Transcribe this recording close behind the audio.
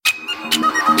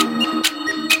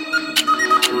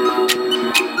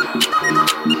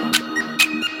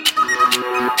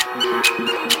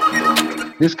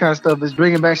This kind of stuff is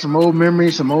bringing back some old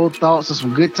memories, some old thoughts, and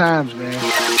some good times, man.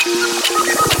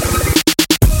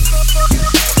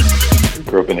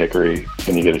 Grew up in Hickory,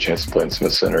 and you get a chance to play in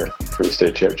Smith Center for the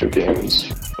state championship game.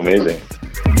 It's amazing.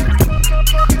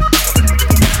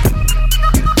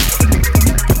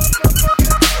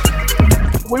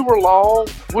 We were long,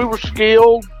 we were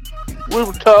skilled, we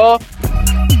were tough.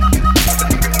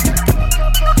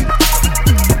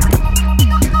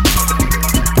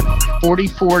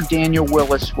 .44 Daniel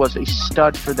Willis was a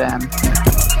stud for them.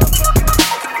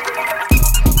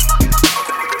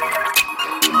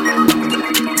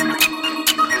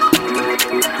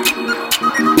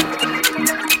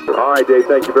 All right, Dave,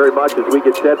 thank you very much. As we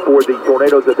get set for the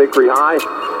Tornadoes of Hickory High,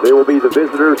 they will be the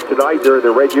visitors tonight. They're in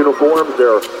their red uniforms.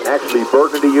 They're actually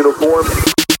burgundy uniforms.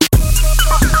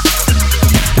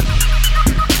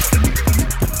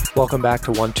 Welcome back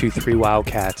to 123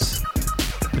 Wildcats.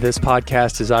 This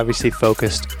podcast is obviously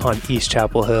focused on East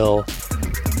Chapel Hill,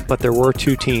 but there were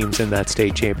two teams in that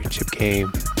state championship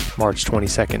game, March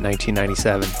 22nd,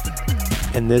 1997.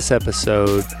 And this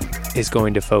episode is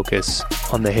going to focus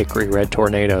on the Hickory Red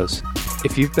Tornadoes.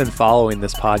 If you've been following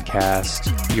this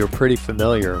podcast, you're pretty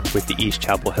familiar with the East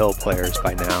Chapel Hill players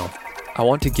by now. I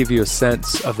want to give you a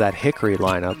sense of that Hickory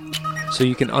lineup so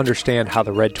you can understand how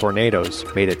the Red Tornadoes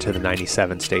made it to the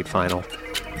 97 state final.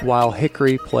 While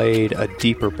Hickory played a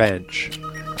deeper bench,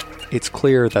 it's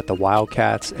clear that the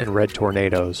Wildcats and Red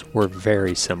Tornadoes were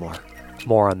very similar.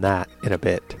 More on that in a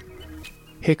bit.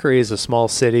 Hickory is a small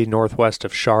city northwest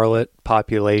of Charlotte,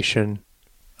 population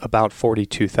about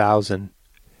 42,000.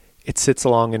 It sits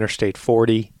along Interstate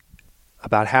 40,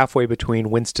 about halfway between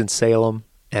Winston-Salem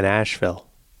and Asheville.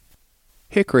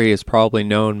 Hickory is probably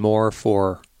known more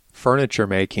for furniture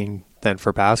making than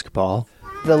for basketball.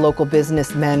 The local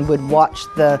businessmen would watch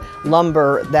the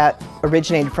lumber that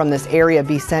originated from this area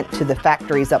be sent to the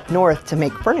factories up north to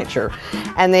make furniture.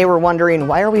 And they were wondering,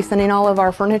 why are we sending all of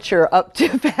our furniture up to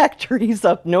factories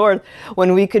up north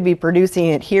when we could be producing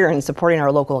it here and supporting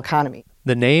our local economy?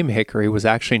 The name Hickory was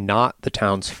actually not the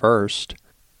town's first.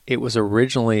 It was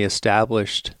originally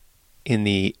established in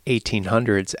the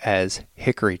 1800s as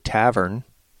Hickory Tavern.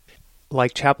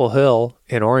 Like Chapel Hill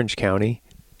in Orange County,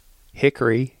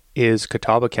 Hickory is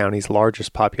Catawba County's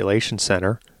largest population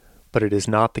center, but it is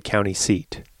not the county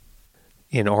seat.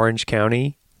 In Orange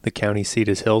County, the county seat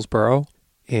is Hillsborough.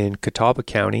 In Catawba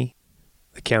County,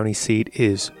 the county seat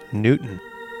is Newton.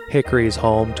 Hickory is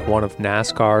home to one of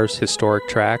NASCAR's historic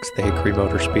tracks, the Hickory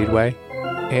Motor Speedway,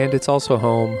 and it's also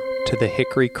home to the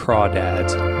Hickory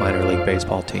Crawdads minor league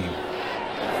baseball team.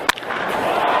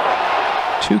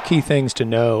 Two key things to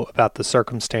know about the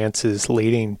circumstances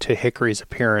leading to Hickory's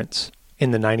appearance in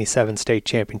the 97 state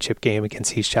championship game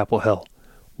against East Chapel Hill.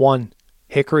 One,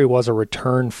 Hickory was a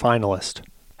return finalist,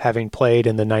 having played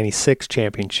in the 96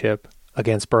 championship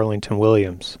against Burlington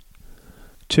Williams.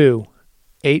 Two,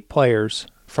 8 players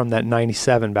from that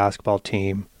 97 basketball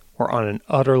team were on an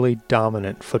utterly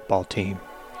dominant football team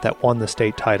that won the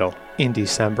state title in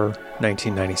December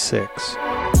 1996.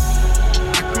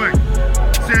 Quick.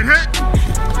 Set hit.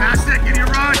 Pass it. Get your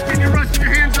rush. Get your rush. Get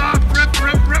your hands off. Rip.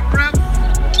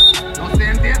 Don't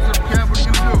stand dancer. Kev, what are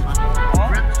you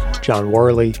gonna do? John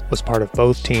Worley was part of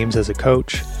both teams as a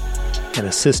coach, an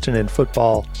assistant in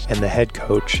football, and the head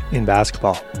coach in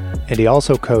basketball. And he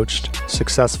also coached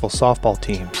successful softball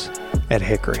teams at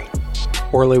Hickory.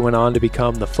 Worley went on to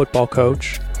become the football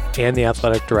coach and the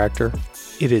athletic director.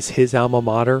 It is his alma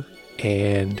mater,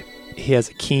 and he has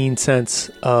a keen sense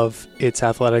of its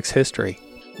athletics history.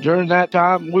 During that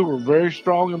time, we were very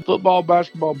strong in football,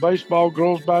 basketball, baseball,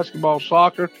 girls basketball,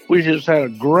 soccer. We just had a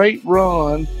great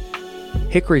run.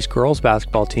 Hickory's girls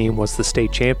basketball team was the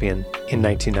state champion in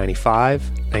 1995,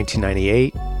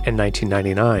 1998, and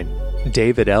 1999.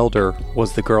 David Elder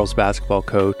was the girls basketball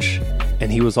coach,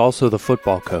 and he was also the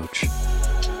football coach.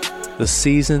 The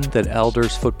season that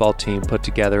Elder's football team put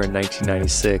together in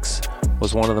 1996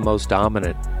 was one of the most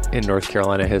dominant in North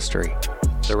Carolina history.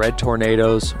 The Red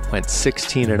Tornadoes went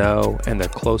 16-0, and their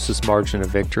closest margin of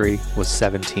victory was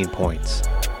 17 points.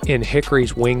 In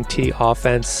Hickory's wing T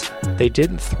offense, they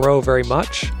didn't throw very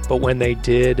much, but when they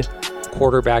did,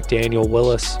 quarterback Daniel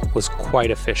Willis was quite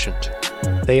efficient.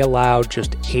 They allowed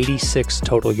just 86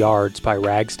 total yards by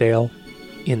Ragsdale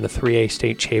in the 3A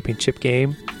state championship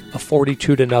game, a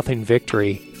 42-0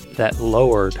 victory that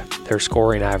lowered their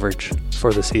scoring average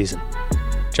for the season.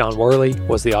 John Worley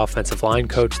was the offensive line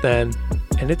coach then,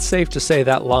 and it's safe to say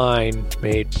that line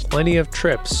made plenty of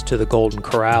trips to the Golden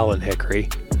Corral in Hickory,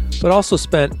 but also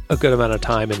spent a good amount of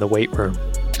time in the weight room.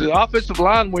 The offensive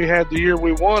line we had the year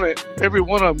we won it, every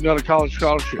one of them got a college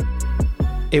scholarship.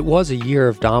 It was a year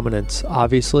of dominance,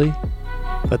 obviously,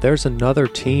 But there's another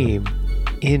team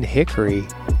in Hickory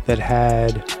that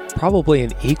had probably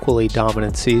an equally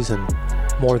dominant season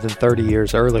more than 30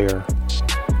 years earlier.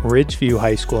 Ridgeview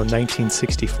High School in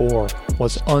 1964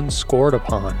 was unscored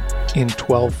upon in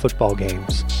 12 football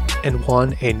games and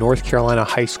won a North Carolina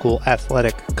High School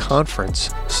Athletic Conference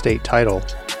state title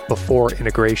before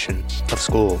integration of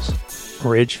schools.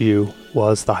 Ridgeview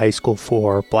was the high school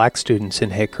for black students in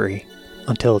Hickory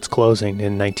until its closing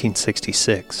in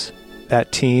 1966.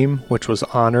 That team, which was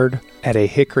honored at a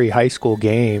Hickory High School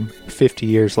game 50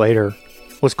 years later,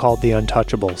 was called the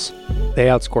Untouchables. They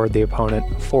outscored the opponent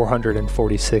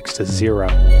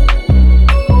 446-0.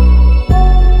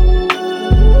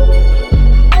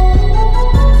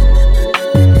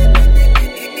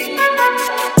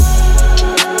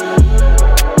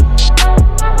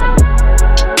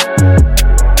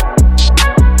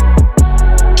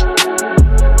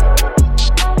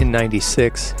 In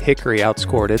 96, Hickory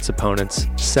outscored its opponents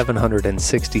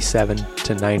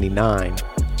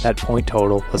 767-99. That point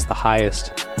total was the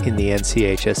highest in the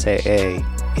NCHSAA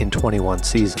in 21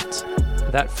 seasons.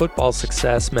 That football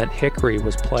success meant Hickory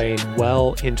was playing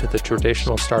well into the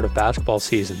traditional start of basketball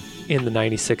season in the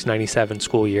 96-97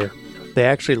 school year. They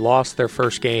actually lost their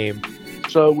first game.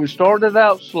 So we started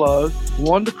out slow,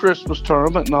 won the Christmas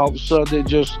tournament, and all of a sudden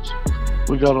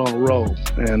we got on a roll.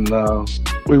 And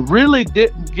we really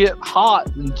didn't get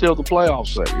hot until the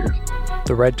playoffs that year.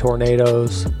 The Red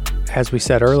Tornadoes, as we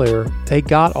said earlier, they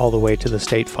got all the way to the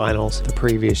state finals the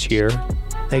previous year.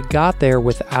 They got there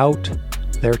without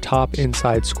their top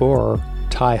inside scorer,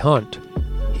 Ty Hunt.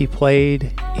 He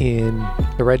played in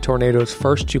the Red Tornadoes'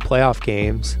 first 2 playoff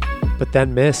games, but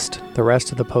then missed the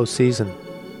rest of the postseason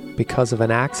because of an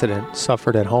accident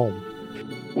suffered at home.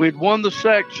 We'd won the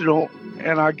sectional,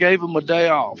 and I gave him a day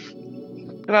off.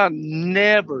 And I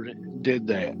never did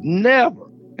that. Never.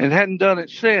 And hadn't done it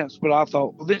since. But I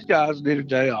thought, well, these guys need a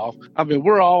day off. I mean,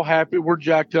 we're all happy. We're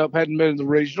jacked up. Hadn't been in the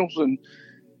regionals. And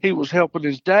he was helping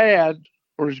his dad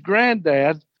or his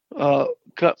granddad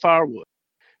cut firewood.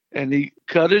 And he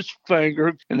cut his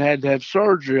finger and had to have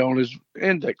surgery on his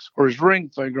index or his ring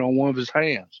finger on one of his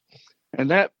hands. And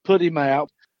that put him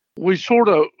out. We sort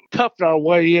of toughed our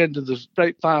way into the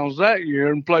state finals that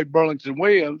year and played Burlington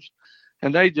Williams,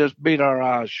 and they just beat our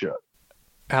eyes shut.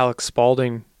 Alex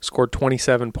Spaulding scored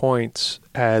 27 points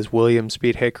as Williams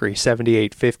beat Hickory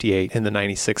 78-58 in the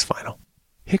 96 final.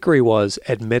 Hickory was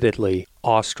admittedly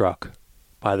awestruck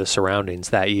by the surroundings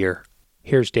that year.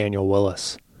 Here's Daniel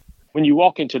Willis. When you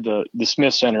walk into the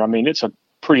Smith Center, I mean, it's a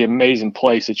pretty amazing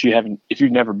place that if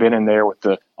you've never been in there with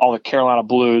all the Carolina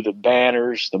blue, the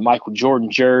banners, the Michael Jordan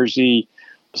jersey.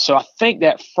 So I think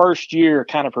that first year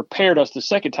kind of prepared us the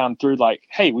second time through, like,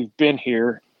 hey, we've been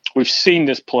here. We've seen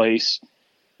this place.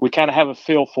 We kind of have a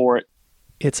feel for it.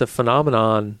 It's a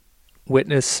phenomenon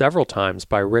witnessed several times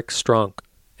by Rick Strunk,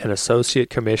 an associate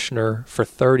commissioner for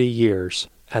 30 years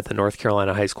at the North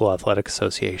Carolina High School Athletic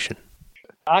Association.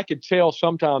 I could tell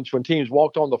sometimes when teams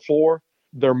walked on the floor,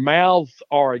 their mouths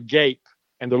are agape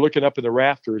and they're looking up in the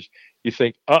rafters. You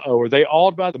think, are they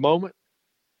awed by the moment?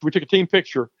 We took a team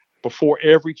picture before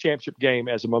every championship game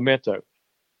as a memento.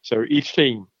 So each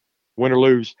team, win or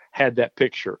lose, had that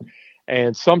picture.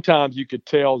 And sometimes you could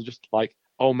tell just like,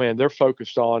 oh man, they're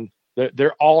focused on,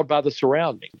 they're awed by the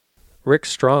surrounding. Rick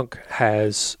Strunk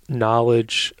has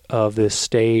knowledge of this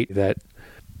state that,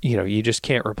 you just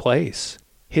can't replace.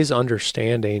 His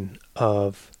understanding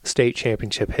of state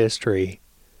championship history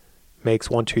makes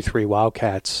 1-2-3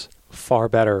 Wildcats far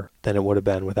better than it would have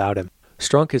been without him.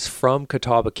 Strunk is from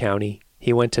Catawba County.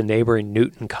 He went to neighboring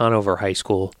Newton Conover High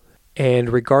School. And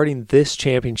regarding this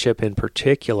championship in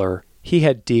particular, he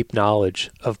had deep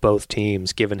knowledge of both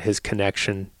teams given his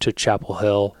connection to Chapel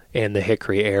Hill and the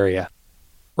Hickory area.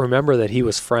 Remember that he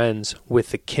was friends with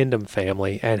the Kindom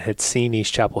family and had seen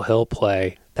East Chapel Hill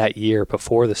play that year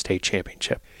before the state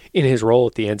championship. In his role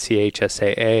at the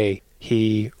NCHSAA,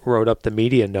 he wrote up the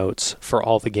media notes for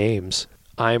all the games.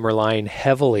 I am relying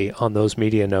heavily on those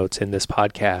media notes in this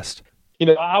podcast.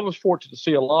 I was fortunate to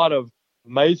see a lot of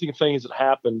amazing things that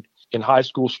happened in high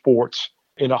school sports,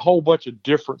 in a whole bunch of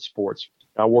different sports.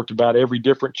 I worked about every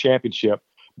different championship,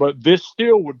 but this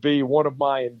still would be one of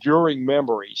my enduring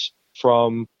memories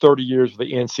from 30 years of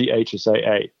the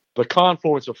NCHSAA. The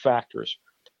confluence of factors,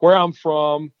 where I'm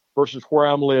from versus where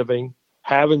I'm living,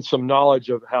 having some knowledge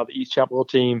of how the East Chapel Hill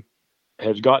team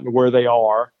has gotten to where they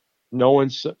are,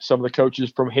 knowing some of the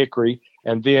coaches from Hickory,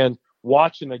 and then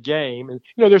watching a game. And,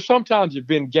 there's sometimes have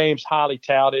been games highly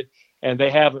touted and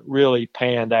they haven't really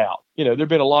panned out. There've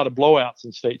been a lot of blowouts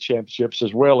in state championships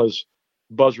as well as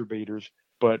buzzer beaters.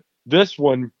 But this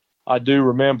one, I do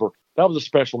remember That was a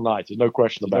special night. There's no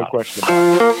question about it.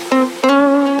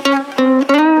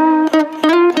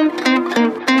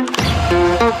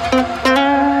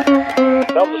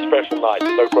 That was a special night.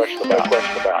 There's no question about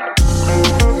it.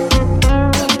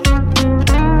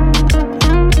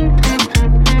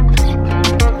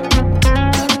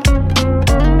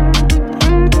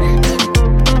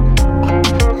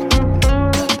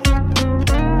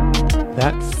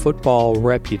 That football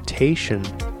reputation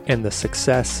and the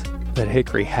success that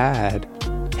Hickory had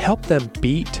helped them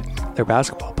beat their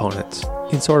basketball opponents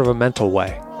in sort of a mental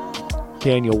way.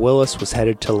 Daniel Willis was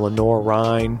headed to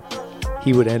Lenoir-Rhyne.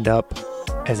 He would end up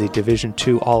as a Division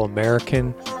II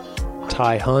All-American.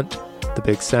 Ty Hunt, the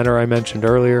big center I mentioned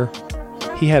earlier,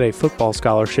 he had a football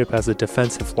scholarship as a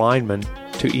defensive lineman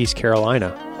to East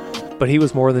Carolina. But he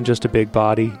was more than just a big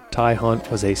body. Ty Hunt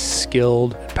was a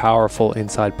skilled, powerful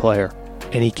inside player.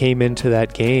 And he came into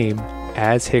that game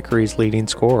as Hickory's leading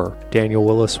scorer. Daniel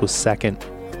Willis was second.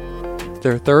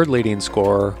 Their third leading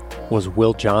scorer was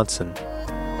Will Johnson,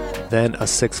 then a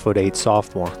 6'8"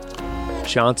 sophomore.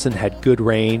 Johnson had good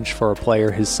range for a player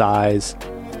his size,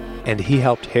 and he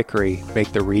helped Hickory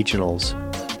make the regionals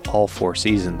all 4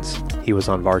 seasons he was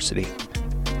on varsity.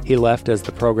 He left as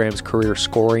the program's career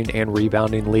scoring and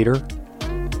rebounding leader.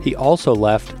 He also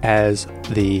left as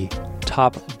the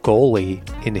top goalie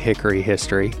in Hickory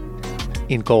history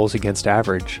in goals against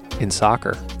average in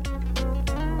soccer.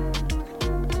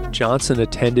 Johnson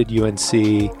attended UNC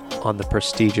on the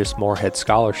prestigious Moorhead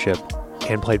Scholarship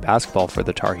and played basketball for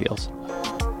the Tar Heels.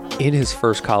 In his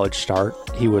first college start,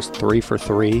 he was 3 for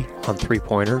 3 on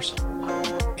three-pointers,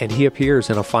 and he appears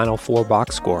in a Final Four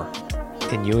box score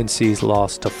in UNC's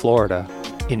loss to Florida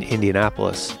in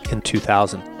Indianapolis in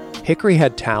 2000. Hickory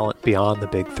had talent beyond the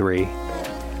big three.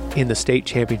 In the state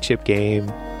championship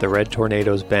game, the Red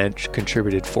Tornadoes bench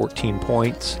contributed 14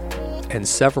 points, and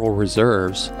several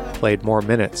reserves played more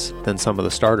minutes than some of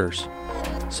the starters.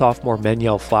 Sophomore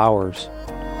Menyel Flowers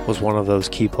was one of those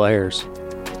key players.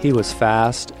 He was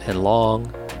fast and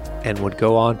long and would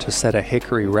go on to set a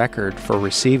Hickory record for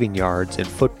receiving yards in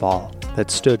football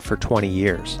that stood for 20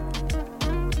 years.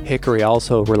 Hickory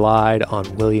also relied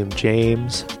on William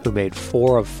James, who made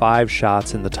 4 of 5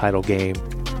 shots in the title game.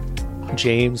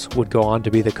 James would go on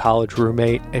to be the college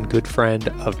roommate and good friend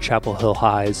of Chapel Hill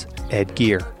High's Ed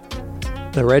Geer.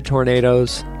 The Red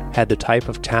Tornadoes had the type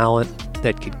of talent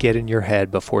that could get in your head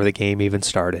before the game even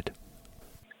started.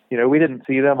 You know, we didn't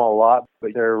see them a lot,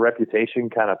 but their reputation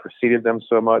kind of preceded them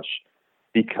so much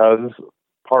because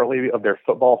partly of their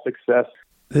football success.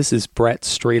 This is Brett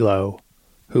Strelo,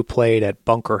 who played at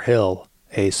Bunker Hill,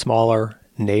 a smaller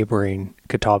neighboring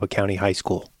Catawba County high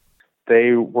school.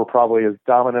 They were probably as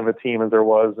dominant of a team as there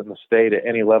was in the state at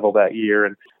any level that year.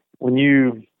 And when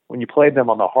you played them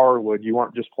on the hardwood, you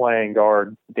weren't just playing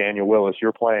guard Daniel Willis. You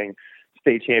were playing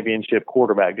state championship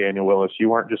quarterback Daniel Willis. You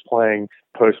weren't just playing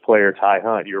post player Ty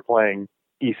Hunt. You were playing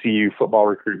ECU football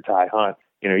recruit Ty Hunt.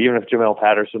 You know, even if Jamel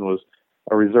Patterson was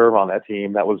a reserve on that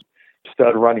team, that was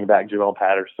stud running back Jamel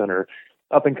Patterson or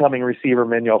up-and-coming receiver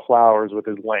Menyel Flowers with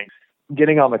his length.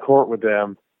 Getting on the court with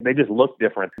them, they just looked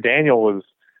different. Daniel was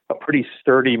a pretty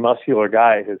sturdy, muscular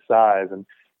guy at his size, and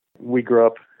we grew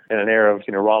up in an era of,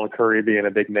 you know, Ronald Curry being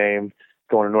a big name,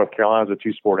 going to North Carolina as a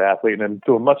two-sport athlete, and then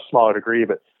to a much smaller degree,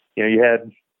 but, you know, you had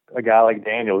a guy like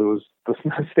Daniel who was the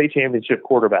state championship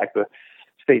quarterback, the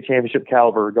state championship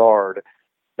caliber guard,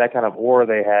 that kind of aura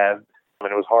they had. I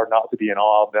mean, it was hard not to be in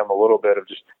awe of them a little bit of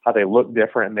just how they looked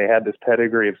different, and they had this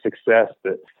pedigree of success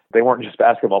that they weren't just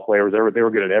basketball players. They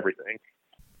were good at everything.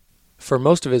 For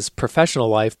most of his professional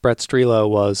life, Brett Strelo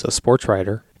was a sports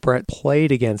writer. Brett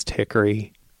played against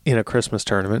Hickory in a Christmas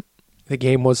tournament. The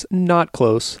game was not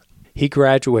close. He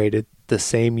graduated the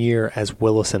same year as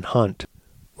Willis and Hunt,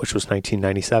 which was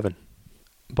 1997.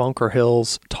 Bunker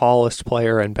Hill's tallest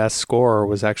player and best scorer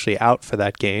was actually out for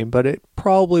that game, but it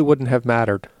probably wouldn't have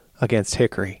mattered against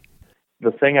Hickory.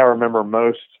 The thing I remember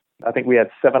most, I think we had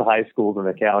 7 high schools in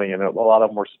the county, and a lot of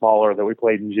them were smaller, that we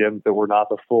played in gyms that were not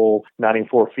the full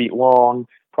 94 feet long,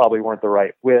 probably weren't the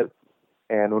right width.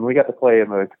 And when we got to play in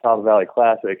the Catawba Valley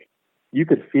Classic, you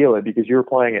could feel it because you were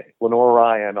playing at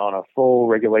Lenoir-Rhyne on a full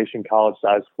regulation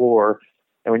college-sized floor.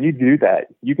 And when you do that,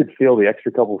 you could feel the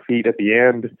extra couple of feet at the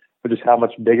end, but just how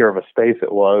much bigger of a space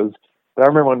it was. But I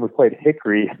remember when we played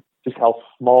Hickory, just how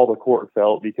small the court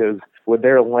felt, because with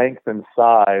their length and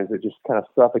size, it just kind of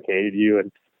suffocated you.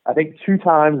 And I think 2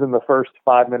 times in the first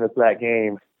 5 minutes of that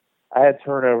game, I had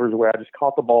turnovers where I just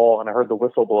caught the ball and I heard the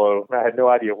whistle blow, and I had no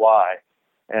idea why.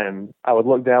 And I would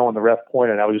look down when the ref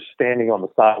pointed, and I was just standing on the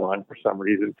sideline for some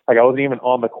reason. Like, I wasn't even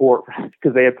on the court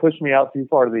because they had pushed me out too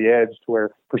far to the edge to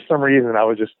where, for some reason, I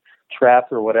was just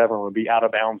trapped or whatever and would be out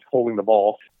of bounds holding the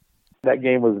ball. That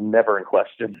game was never in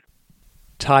question.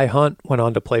 Ty Hunt went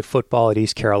on to play football at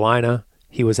East Carolina.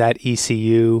 He was at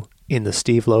ECU in the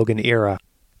Steve Logan era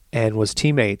and was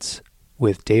teammates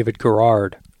with David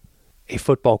Garrard, a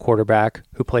football quarterback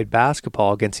who played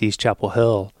basketball against East Chapel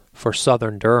Hill for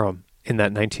Southern Durham in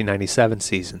that 1997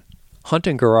 season. Hunt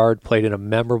and Garrard played in a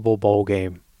memorable bowl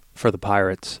game for the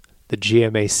Pirates, the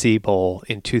GMAC Bowl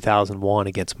in 2001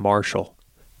 against Marshall.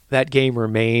 That game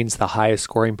remains the highest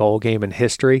scoring bowl game in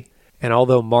history, and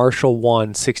although Marshall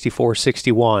won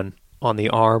 64-61 on the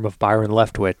arm of Byron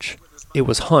Leftwich, it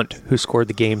was Hunt who scored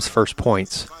the game's first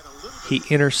points. He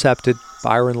intercepted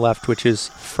Byron Leftwich's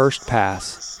first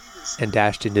pass and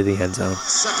dashed into the end zone.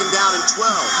 Second down and 12.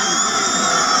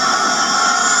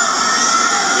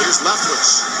 Here's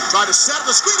Leftwich. Try to set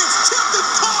the screen. It's tipped and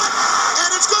caught, and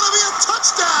it's going to be a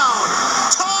touchdown.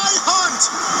 Ty Hunt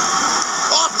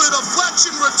off the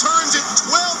deflection returns it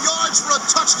 12 yards for a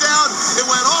touchdown. It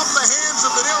went off the hands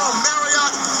of Venero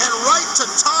Marriott and right to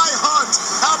Ty Hunt.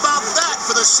 How about that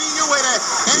for the senior way to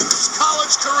end his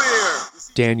college career?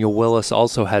 Daniel Willis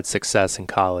also had success in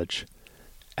college.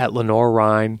 At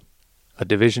Lenoir-Rhyne, a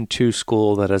Division II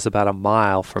school that is about a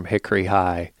mile from Hickory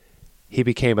High, he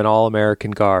became an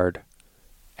All-American guard,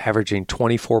 averaging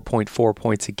 24.4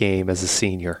 points a game as a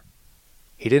senior.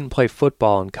 He didn't play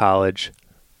football in college,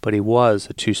 but he was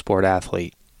a two-sport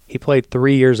athlete. He played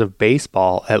 3 years of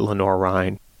baseball at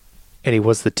Lenoir-Rhyne, and he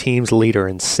was the team's leader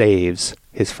in saves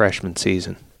his freshman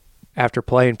season. After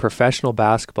playing professional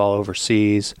basketball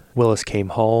overseas, Willis came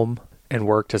home and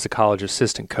worked as a college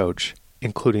assistant coach,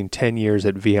 including 10 years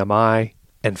at VMI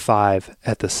and 5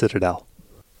 at the Citadel.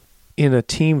 In a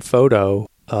team photo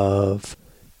of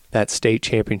that state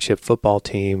championship football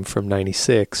team from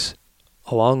 '96,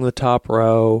 along the top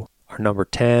row are number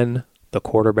 10, the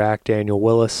quarterback Daniel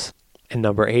Willis, and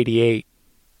number 88,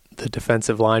 the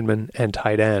defensive lineman and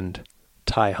tight end,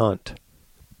 Ty Hunt.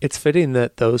 It's fitting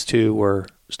that those two were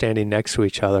standing next to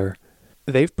each other.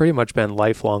 They've pretty much been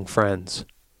lifelong friends.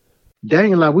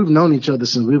 Daniel and I, we've known each other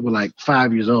since we were like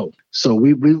 5 years old. So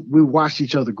we watched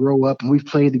each other grow up, and we've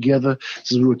played together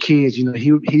since we were kids. You know,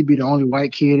 he'd be the only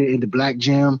white kid in the black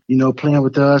gym, you know, playing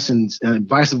with us, and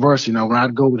vice versa, you know, when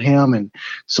I'd go with him. And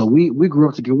so we grew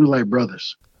up together. We were like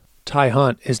brothers. Ty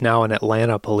Hunt is now an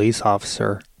Atlanta police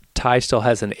officer. Ty still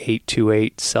has an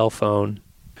 828 cell phone,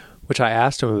 which I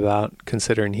asked him about,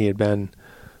 considering he had been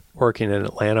working in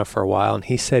Atlanta for a while, and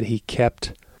he said he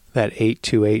kept that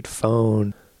 828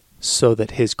 phone so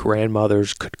that his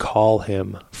grandmothers could call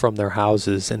him from their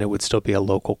houses and it would still be a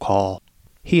local call.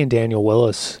 He and Daniel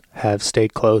Willis have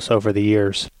stayed close over the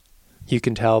years. You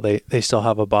can tell they still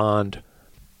have a bond.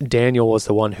 Daniel was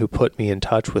the one who put me in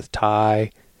touch with Ty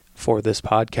for this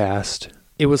podcast.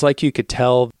 It was like you could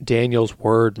tell Daniel's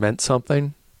word meant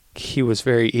something. He was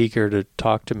very eager to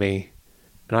talk to me,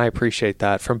 and I appreciate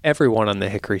that from everyone on the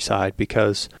Hickory side,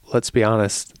 because let's be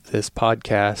honest, this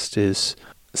podcast is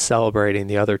celebrating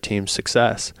the other team's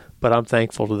success, but I'm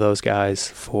thankful to those guys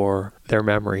for their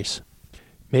memories.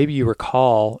 Maybe you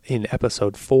recall in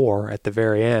episode 4 at the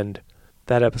very end,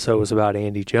 that episode was about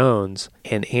Andy Jones,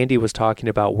 and Andy was talking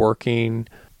about working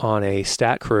on a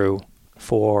stat crew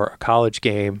for a college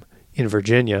game in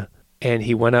Virginia, and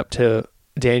he went up to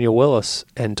Daniel Willis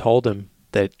and told him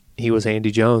that he was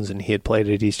Andy Jones and he had played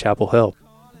at East Chapel Hill.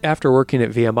 After working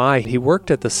at VMI, he worked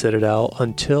at the Citadel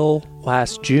until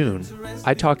last June.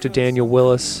 I talked to Daniel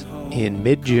Willis in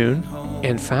mid-June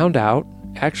and found out,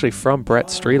 actually from Brett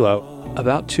Strelo,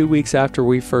 about 2 weeks after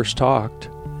we first talked,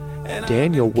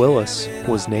 Daniel Willis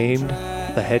was named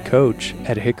the head coach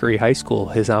at Hickory High School,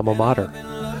 his alma mater.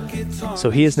 So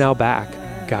he is now back,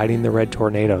 guiding the Red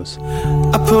Tornadoes.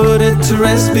 I put it to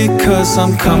rest because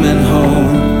I'm coming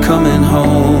home, coming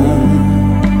home.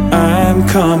 I'm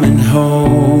coming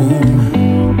home.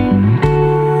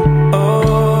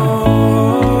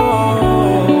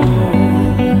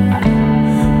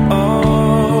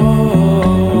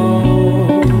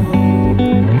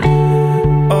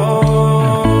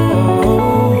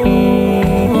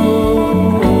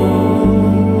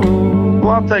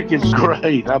 I think it's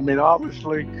great. I mean,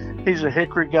 obviously, he's a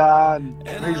Hickory guy,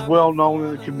 and he's well known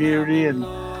in the community, and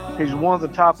he's one of the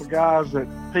type of guys that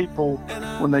people,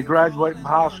 when they graduate from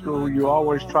high school, you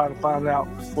always try to find out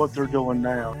what they're doing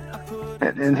now.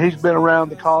 And he's been around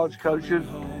the college coaches.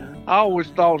 I always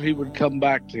thought he would come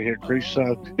back to Hickory,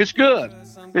 so it's good.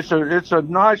 It's a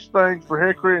nice thing for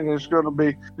Hickory, and it's going to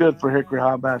be good for Hickory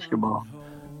High basketball.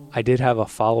 I did have a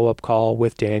follow-up call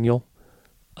with Daniel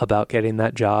about getting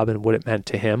that job and what it meant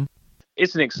to him.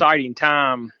 It's an exciting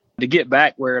time to get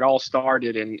back where it all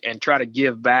started and try to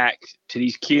give back to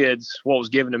these kids what was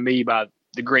given to me by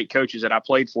the great coaches that I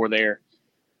played for there,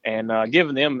 and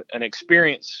giving them an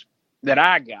experience that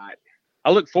I got. I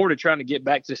look forward to trying to get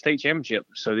back to the state championship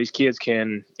so these kids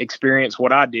can experience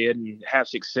what I did and have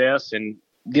success and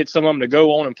get some of them to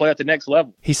go on and play at the next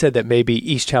level. He said that maybe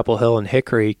East Chapel Hill and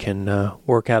Hickory can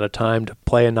work out a time to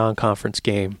play a non-conference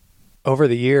game. Over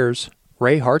the years,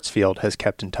 Ray Hartsfield has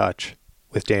kept in touch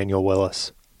with Daniel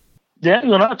Willis.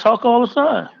 Daniel and I talk all the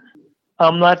time.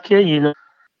 I'm not kidding you.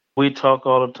 We talk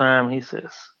all the time. He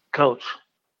says, Coach,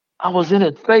 I was in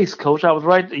his face, Coach. I was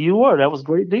right. You were. That was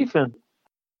great defense.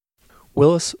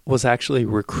 Willis was actually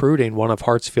recruiting one of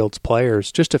Hartsfield's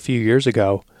players just a few years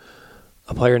ago,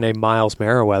 a player named Miles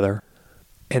Merriweather.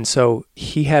 And so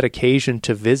he had occasion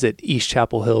to visit East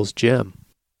Chapel Hill's gym.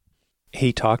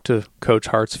 He talked to Coach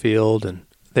Hartsfield, and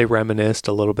they reminisced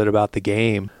a little bit about the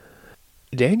game.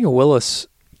 Daniel Willis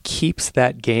keeps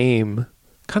that game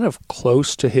kind of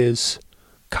close to his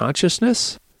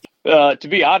consciousness. To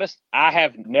be honest, I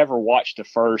have never watched the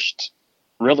first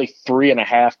really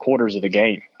 3.5 quarters of the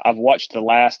game. I've watched the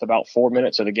last about 4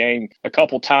 minutes of the game a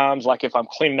couple times. Like if I'm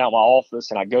cleaning out my office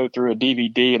and I go through a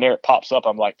DVD and there it pops up,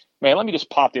 I'm like, man, let me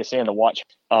just pop this in to watch.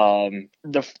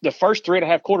 The first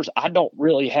 3.5 quarters, I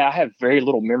have very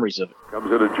little memories of it.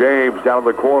 Comes into James down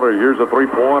the corner. Here's a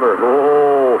three-pointer.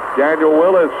 Oh, Daniel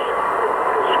Willis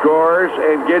scores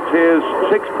and gets his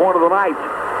 6th point of the night.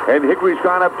 And Hickory's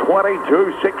gone up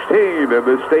 22-16 in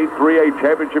the state 3A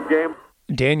championship game.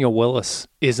 Daniel Willis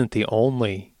isn't the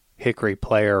only Hickory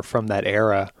player from that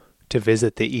era to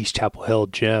visit the East Chapel Hill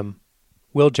gym.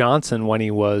 Will Johnson, when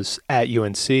he was at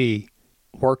UNC,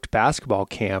 worked basketball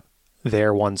camp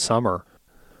there one summer.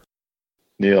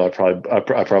 Neil, I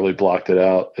probably blocked it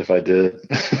out if I did.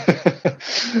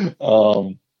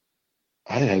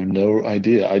 I have no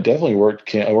idea. I definitely worked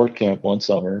camp one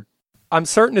summer. I'm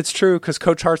certain it's true because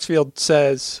Coach Hartsfield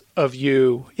says of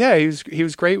you, yeah, he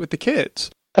was great with the kids.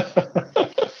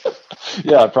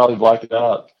 Yeah, I probably blocked it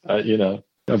out.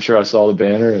 I'm sure I saw the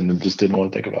banner and just didn't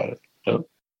want to think about it. Yep.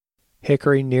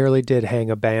 Hickory nearly did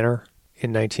hang a banner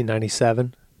in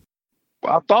 1997.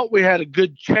 I thought we had a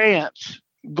good chance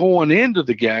going into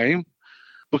the game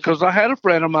because I had a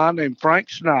friend of mine named Frank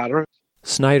Snyder.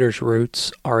 Snyder's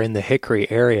roots are in the Hickory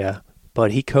area,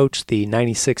 but he coached the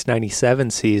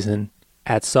 96-97 season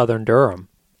at Southern Durham,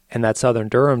 and that Southern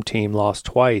Durham team lost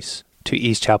twice to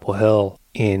East Chapel Hill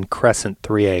in Crescent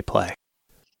 3A play.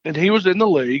 And he was in the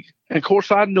league. And, of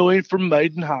course, I knew him from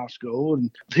Maiden High School,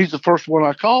 and he's the first one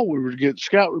I called. We were getting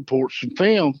scout reports and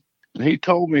film, and he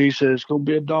told me, he said, it's going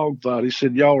to be a dogfight. He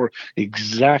said, y'all are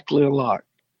exactly alike.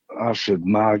 I said,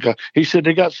 my God. He said,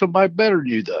 they got somebody better than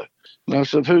you, though. And I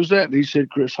said, who's that? And he said,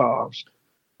 Chris Hobbs.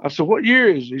 I said, what year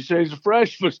is he? He said, he's a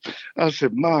freshman. I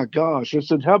said, my gosh. I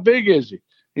said, how big is he?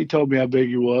 He told me how big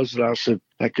he was, and I said,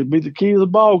 that could be the key to the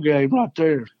ball game right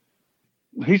there.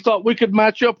 He thought we could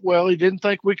match up well. He didn't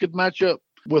think we could match up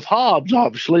with Hobbs,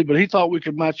 obviously, but he thought we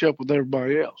could match up with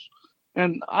everybody else.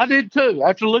 And I did too.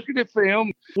 After looking at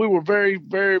film, we were very,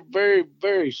 very, very,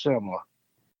 very similar.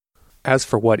 As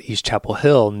for what East Chapel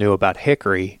Hill knew about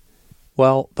Hickory,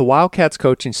 well, the Wildcats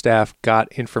coaching staff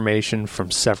got information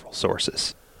from several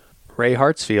sources. Ray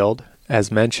Hartsfield,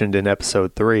 as mentioned in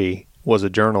episode 3, was a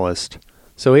journalist,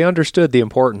 so he understood the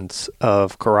importance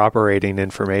of corroborating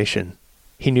information.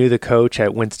 He knew the coach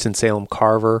at Winston-Salem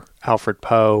Carver, Alfred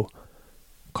Poe.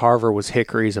 Carver was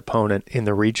Hickory's opponent in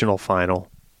the regional final.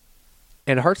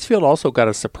 And Hartsfield also got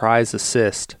a surprise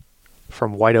assist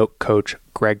from White Oak coach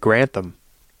Greg Grantham,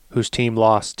 whose team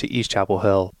lost to East Chapel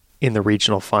Hill in the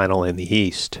regional final in the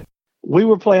East. We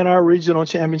were playing our regional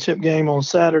championship game on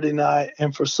Saturday night,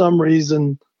 and for some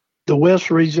reason, the West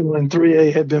Regional in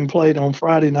 3A had been played on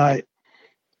Friday night,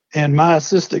 and my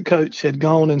assistant coach had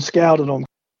gone and scouted them.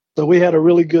 So we had a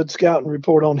really good scouting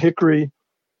report on Hickory,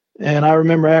 and I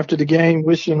remember after the game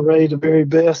wishing Ray the very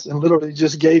best and literally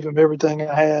just gave him everything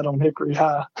I had on Hickory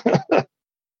High.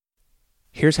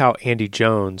 Here's how Andy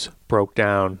Jones broke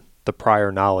down the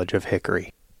prior knowledge of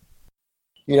Hickory.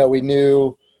 We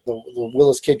knew the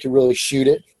Willis kid could really shoot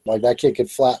it. Like that kid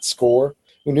could flat score.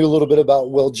 We knew a little bit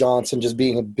about Will Johnson just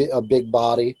being a big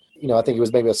body. I think he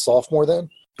was maybe a sophomore then.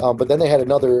 But then they had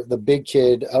the big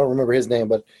kid. I don't remember his name,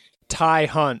 but Ty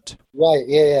Hunt. Right,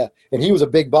 yeah. And he was a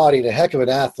big body and a heck of an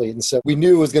athlete. And so we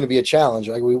knew it was going to be a challenge.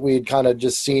 Like we had kind of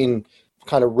just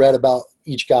read about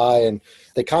each guy, and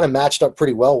they kind of matched up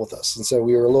pretty well with us. And so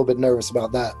we were a little bit nervous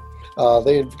about that.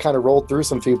 They had kind of rolled through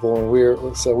some people, and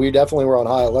we definitely were on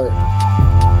high alert.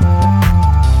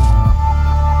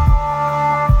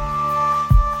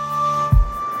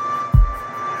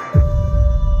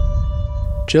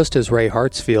 just as Ray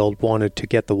Hartsfield wanted to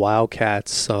get the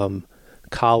Wildcats some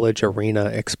college arena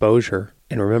exposure,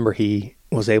 and remember he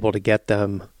was able to get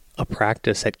them a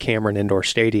practice at Cameron Indoor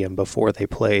Stadium before they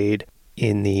played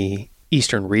in the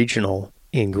Eastern Regional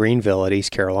in Greenville at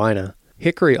East Carolina,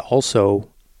 Hickory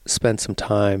also spent some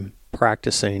time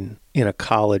practicing in a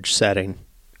college setting.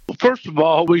 First of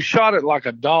all, we shot it like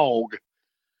a dog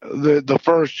the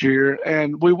first year,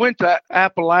 and we went to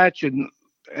Appalachian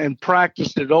and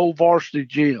practiced at Old Varsity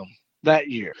Gym that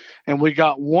year. And we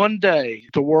got one day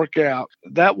to work out.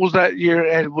 That was that year,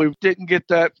 and we didn't get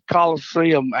that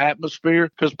Coliseum atmosphere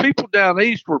because people down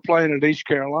east were playing at East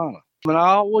Carolina. And I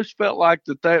always felt like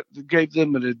that gave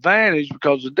them an advantage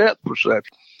because of depth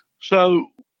perception. So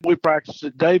we practiced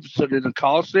at Davidson in a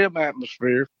Coliseum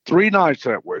atmosphere 3 nights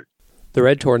that week. The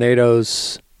Red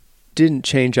Tornadoes didn't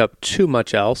change up too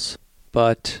much else,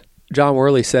 but John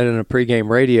Worley said in a pregame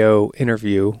radio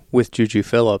interview with Juju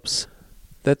Phillips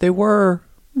that they were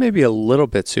maybe a little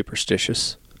bit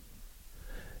superstitious.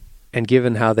 And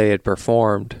given how they had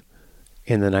performed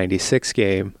in the 96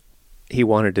 game, he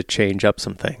wanted to change up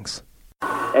some things.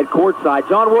 At courtside,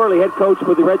 John Worley, head coach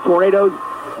for the Red Tornadoes,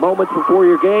 moments before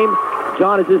your game.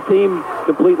 John, is this team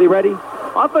completely ready?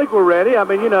 I think we're ready. I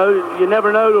mean, you know, you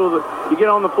never know till you get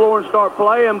on the floor and start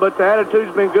playing, but the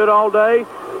attitude's been good all day.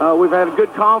 We've had a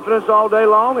good confidence all day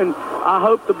long, and I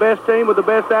hope the best team with the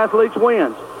best athletes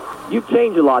wins. You've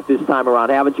changed a lot this time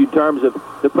around, haven't you, in terms of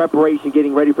the preparation,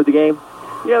 getting ready for the game?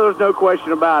 Yeah, there's no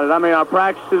question about it. I mean, our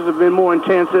practices have been more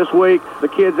intense this week. The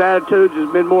kids' attitudes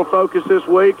has been more focused this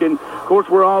week. And, of course,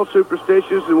 we're all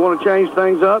superstitious and want to change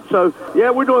things up. So, yeah,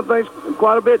 we're doing things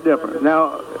quite a bit different.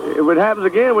 Now, if it happens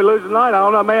again, we lose tonight, I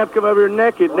don't know, I may have to come over here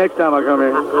naked next time I come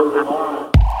here.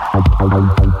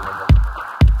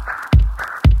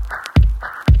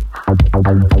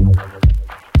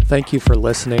 Thank you for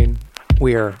listening.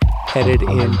 We are headed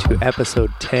into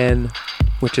episode 10,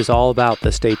 which is all about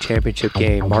the state championship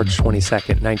game, March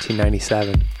 22nd,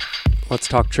 1997. Let's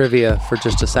talk trivia for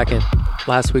just a second.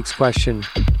 Last week's question,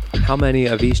 how many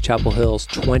of East Chapel Hill's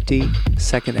 20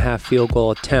 second-half field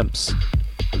goal attempts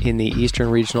in the Eastern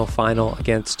Regional Final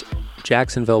against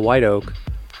Jacksonville White Oak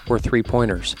were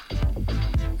three-pointers?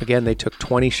 Again, they took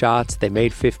 20 shots. They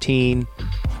made 15.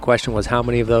 The question was, how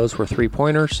many of those were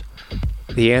three-pointers?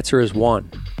 The answer is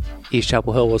 1. East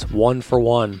Chapel Hill was 1 for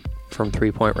 1 from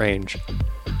three-point range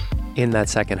in that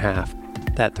second half.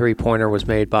 That three-pointer was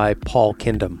made by Paul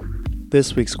Kindom.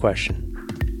 This week's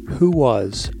question, who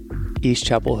was East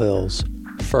Chapel Hill's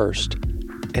first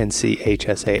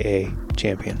NCHSAA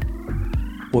champion?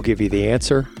 We'll give you the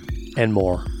answer and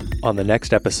more on the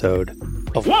next episode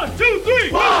of 1, 2, 3,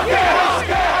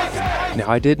 podcast! Now,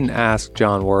 I didn't ask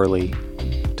John Worley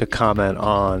to comment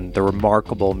on the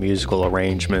remarkable musical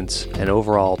arrangements and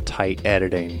overall tight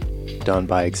editing done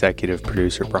by executive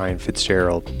producer Brian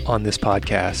Fitzgerald on this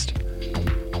podcast,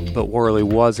 but Worley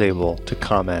was able to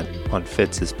comment on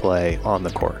Fitz's play on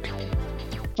the court.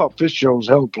 I thought Fitzgerald was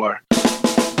a hell of a player.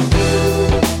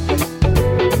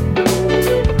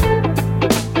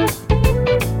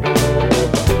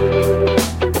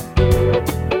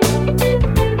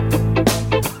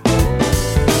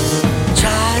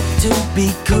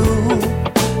 Be cool,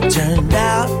 turned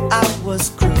out I was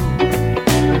cruel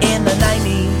in the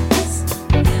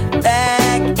 90s,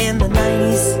 back in the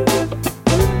 90s.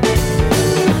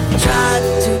 Tried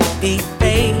to be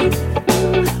brave,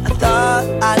 I thought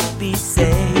I'd be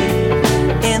safe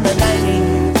in the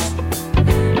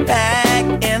 90s, back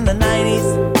in the 90s.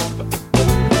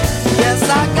 Yes,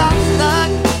 I got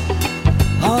stuck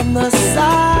on the